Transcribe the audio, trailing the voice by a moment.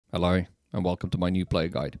Hello and welcome to my new player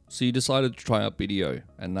guide. So you decided to try out BDO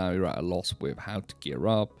and now you're at a loss with how to gear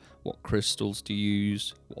up, what crystals to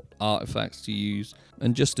use, what artifacts to use,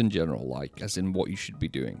 and just in general, like as in what you should be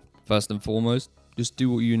doing. First and foremost, just do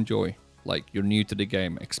what you enjoy. Like, you're new to the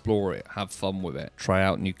game, explore it, have fun with it, try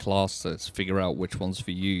out new classes, figure out which one's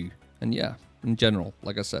for you, and yeah, in general,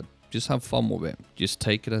 like I said, just have fun with it. Just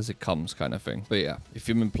take it as it comes kind of thing. But yeah, if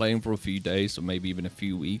you've been playing for a few days or maybe even a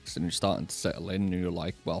few weeks and you're starting to settle in and you're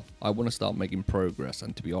like, well, I want to start making progress,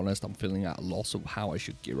 and to be honest, I'm feeling at a loss of how I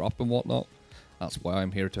should gear up and whatnot, that's why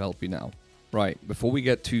I'm here to help you now. Right, before we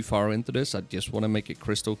get too far into this, I just want to make it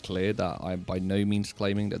crystal clear that I'm by no means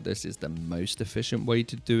claiming that this is the most efficient way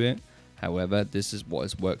to do it. However, this is what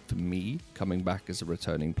has worked for me coming back as a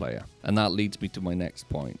returning player. And that leads me to my next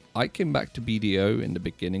point. I came back to BDO in the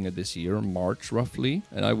beginning of this year, March roughly,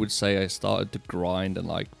 and I would say I started to grind and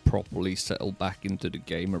like properly settle back into the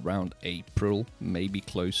game around April, maybe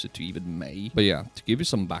closer to even May. But yeah, to give you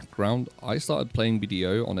some background, I started playing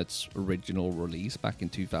BDO on its original release back in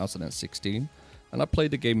 2016, and I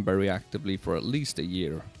played the game very actively for at least a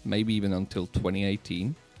year, maybe even until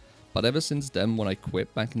 2018. But ever since then, when I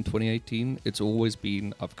quit back in 2018, it's always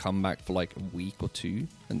been I've come back for like a week or two,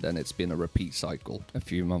 and then it's been a repeat cycle. A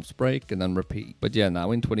few months break and then repeat. But yeah,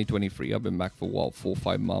 now in 2023, I've been back for 4 or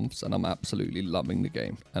 5 months, and I'm absolutely loving the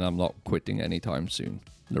game, and I'm not quitting anytime soon.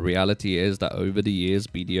 The reality is that over the years,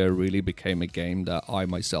 BDO really became a game that I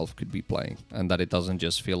myself could be playing, and that it doesn't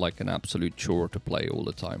just feel like an absolute chore to play all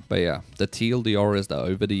the time. But yeah, the TLDR is that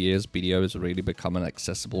over the years, BDO has really become an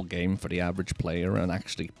accessible game for the average player and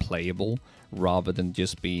actually playable, rather than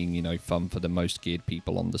just being, you know, fun for the most geared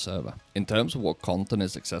people on the server. In terms of what content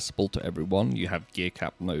is accessible to everyone, you have gear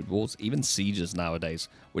cap node wars, even sieges nowadays,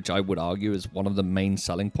 which I would argue is one of the main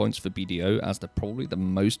selling points for BDO, as they're probably the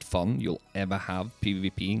most fun you'll ever have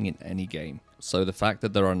PvPing in any game. So the fact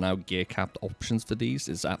that there are now gear capped options for these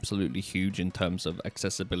is absolutely huge in terms of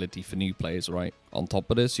accessibility for new players, right? On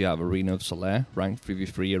top of this, you have Arena of Solaire, ranked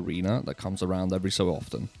 3v3 arena that comes around every so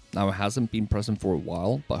often. Now, it hasn't been present for a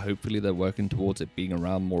while, but hopefully they're working towards it being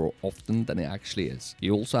around more often than it actually is.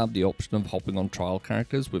 You also have the option of hopping on trial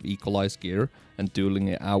characters with equalized gear and dueling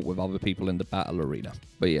it out with other people in the battle arena.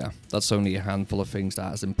 But yeah, that's only a handful of things that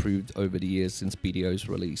has improved over the years since BDO's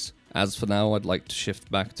release. As for now, I'd like to shift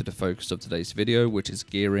back to the focus of today's video, which is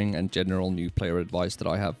gearing and general new player advice that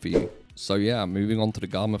I have for you. So yeah, moving on to the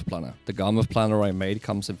Garmoth Planner. The Garmoth Planner I made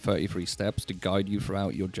comes in 33 steps to guide you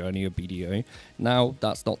throughout your journey of BDO. Now,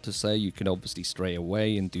 that's not to say you can obviously stray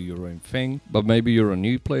away and do your own thing, but maybe you're a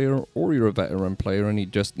new player or you're a veteran player and you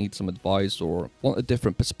just need some advice or want a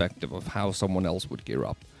different perspective of how someone else would gear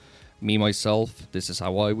up. Me, myself, this is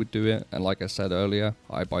how I would do it, and like I said earlier,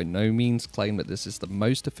 I by no means claim that this is the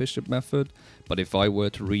most efficient method, but if I were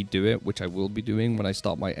to redo it, which I will be doing when I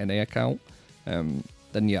start my NA account,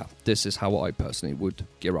 then yeah, this is how I personally would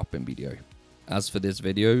gear up in BDO. As for this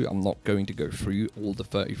video, I'm not going to go through all the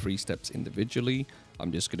 33 steps individually.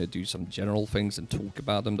 I'm just going to do some general things and talk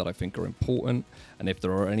about them that I think are important. And if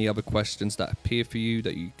there are any other questions that appear for you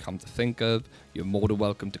that you come to think of, you're more than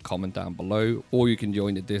welcome to comment down below, or you can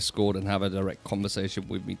join the Discord and have a direct conversation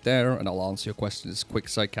with me there, and I'll answer your questions as quick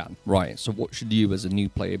as I can. Right, so what should you as a new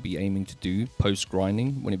player be aiming to do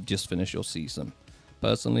post-grinding when you've just finished your season?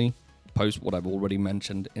 Personally, post what I've already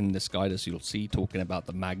mentioned in this guide, as you'll see, talking about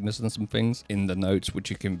the Magnus and some things in the notes, which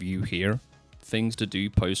you can view here. Things to do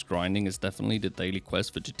post grinding is definitely the daily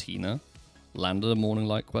quest for Jatina, Land of the Morning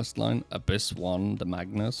Light questline, Abyss 1, the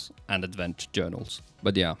Magnus, and Adventure Journals.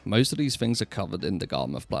 But yeah, most of these things are covered in the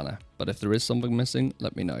Garmoth Planner, but if there is something missing,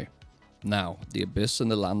 let me know. Now, the Abyss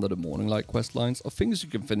and the Land of the Morning Light questlines are things you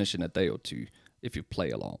can finish in a day or two if you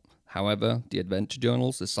play a lot. However, the Adventure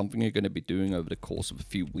Journals is something you're going to be doing over the course of a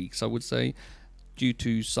few weeks, I would say, due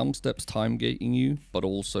to some steps time gating you, but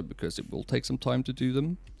also because it will take some time to do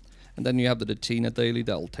them. And then you have the Jatina daily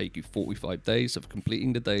that will take you 45 days of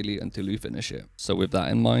completing the daily until you finish it. So with that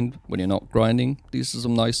in mind, when you're not grinding, these are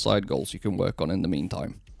some nice side goals you can work on in the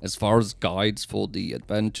meantime. As far as guides for the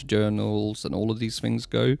Adventure Journals and all of these things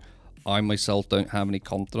go, I myself don't have any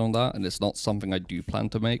content on that, and it's not something I do plan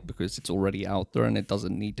to make because it's already out there and it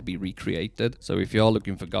doesn't need to be recreated. So if you are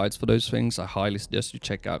looking for guides for those things, I highly suggest you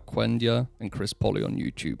check out Quendia and Chris Polly on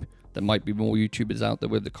YouTube. There might be more YouTubers out there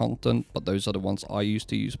with the content, but those are the ones I used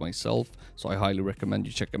to use myself, so I highly recommend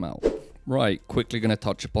you check them out. Right, quickly going to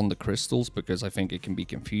touch upon the crystals because I think it can be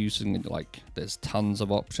confusing and like there's tons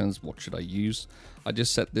of options. What should I use? I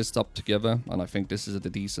just set this up together and I think this is a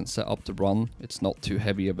decent setup to run. It's not too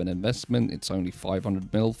heavy of an investment. It's only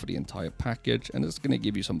 500 mil for the entire package and it's going to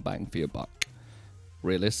give you some bang for your buck.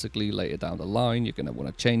 Realistically, later down the line, you're going to want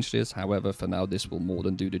to change this. However, for now, this will more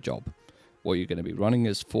than do the job. What you're going to be running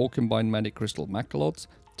is 4 combined Magic Crystal Macalots,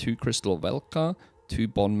 2 Crystal Velka, 2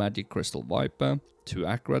 Bond Magic Crystal Viper, 2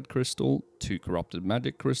 Acrad Crystal, 2 Corrupted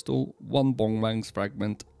Magic Crystal, 1 Bongmang's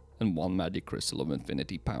Fragment, and 1 Magic Crystal of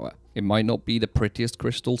Infinity Power. It might not be the prettiest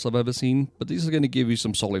crystals I've ever seen, but these are going to give you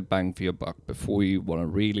some solid bang for your buck before you want to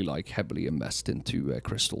really heavily invest into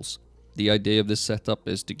crystals. The idea of this setup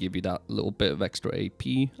is to give you that little bit of extra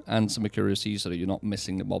AP and some accuracy so that you're not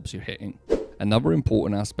missing the mobs you're hitting. Another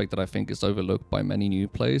important aspect that I think is overlooked by many new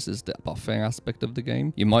players is the buffing aspect of the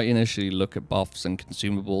game. You might initially look at buffs and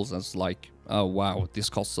consumables as oh wow, this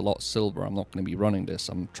costs a lot of silver, I'm not going to be running this,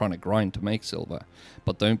 I'm trying to grind to make silver.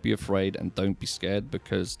 But don't be afraid and don't be scared,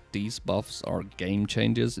 because these buffs are game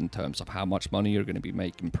changers in terms of how much money you're going to be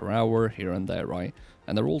making per hour here and there, right?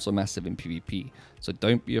 And they're also massive in PvP. So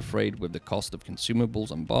don't be afraid with the cost of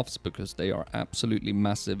consumables and buffs, because they are absolutely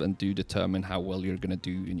massive and do determine how well you're going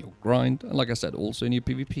to do in your grind, and like I said, also in your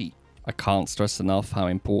PvP. I can't stress enough how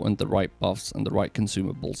important the right buffs and the right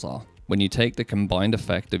consumables are. When you take the combined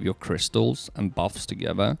effect of your crystals and buffs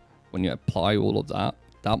together, when you apply all of that,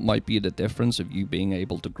 that might be the difference of you being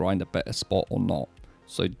able to grind a better spot or not.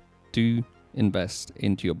 So do invest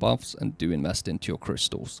into your buffs and do invest into your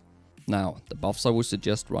crystals. Now, the buffs I would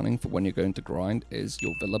suggest running for when you're going to grind is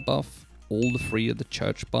your Villa buff, all the 3 of the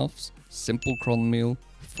Church buffs, Simple Cron Meal,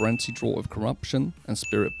 Frenzy Draw of Corruption, and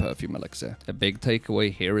Spirit Perfume Elixir. A big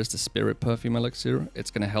takeaway here is the Spirit Perfume Elixir. It's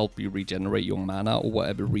going to help you regenerate your mana or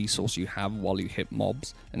whatever resource you have while you hit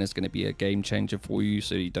mobs, and it's going to be a game changer for you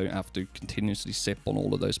so you don't have to continuously sip on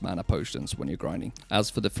all of those mana potions when you're grinding. As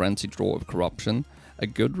for the Frenzy Draw of Corruption, a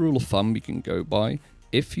good rule of thumb you can go by: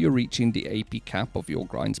 if you're reaching the AP cap of your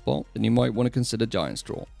grind spot, then you might want to consider Giant's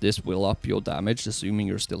Draw. This will up your damage, assuming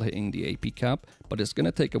you're still hitting the AP cap, but it's going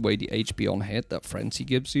to take away the HP on hit that Frenzy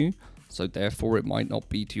gives you, so therefore it might not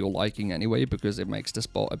be to your liking anyway, because it makes the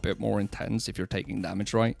spot a bit more intense if you're taking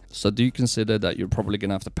damage right. So do consider that you're probably going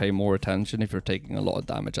to have to pay more attention if you're taking a lot of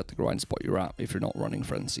damage at the grind spot you're at, if you're not running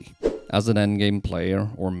Frenzy. As an endgame player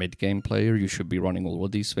or mid-game player, you should be running all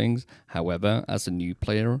of these things. However, as a new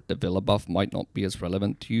player, the Villa buff might not be as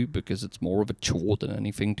relevant to you, because it's more of a chore than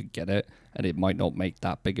anything to get it, and it might not make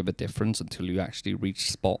that big of a difference until you actually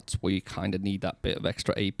reach spots where you kind of need that bit of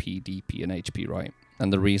extra AP, DP, and HP, right?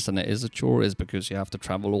 And the reason it is a chore is because you have to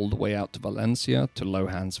travel all the way out to Valencia, to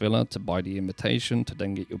Lohan's Villa, to buy the invitation, to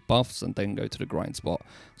then get your buffs, and then go to the grind spot.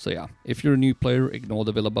 So yeah, if you're a new player, ignore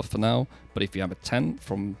the Villa buff for now, but if you have a 10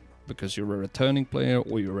 from because you're a returning player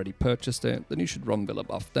or you already purchased it, then you should run Villa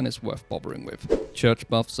buff, then it's worth bothering with. Church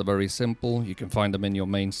buffs are very simple. You can find them in your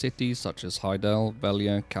main cities such as Heidel,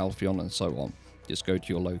 Velia, Calphion, and so on. Just go to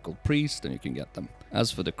your local priest and you can get them.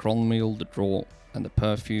 As for the Cron Meal, the Draw, and the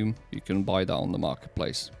Perfume, you can buy that on the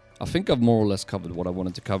marketplace. I think I've more or less covered what I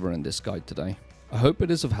wanted to cover in this guide today. I hope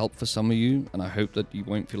it is of help for some of you, and I hope that you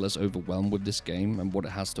won't feel as overwhelmed with this game and what it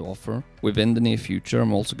has to offer. Within the near future,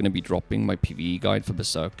 I'm also going to be dropping my PvE guide for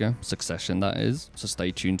Berserker, Succession that is, so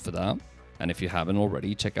stay tuned for that. And if you haven't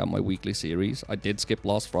already, check out my weekly series. I did skip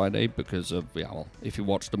last Friday because of, yeah, well, if you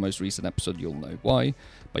watched the most recent episode, you'll know why.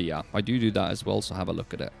 But yeah, I do that as well, so have a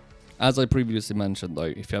look at it. As I previously mentioned though,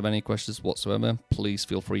 if you have any questions whatsoever, please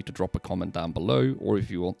feel free to drop a comment down below, or if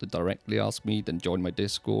you want to directly ask me, then join my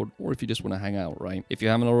Discord, or if you just want to hang out, right? If you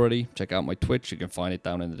haven't already, check out my Twitch, you can find it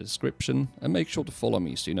down in the description, and make sure to follow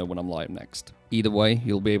me so you know when I'm live next. Either way,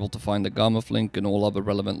 you'll be able to find the Garmoth link and all other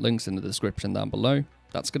relevant links in the description down below.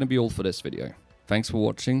 That's going to be all for this video. Thanks for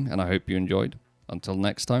watching, and I hope you enjoyed. Until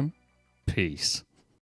next time, peace.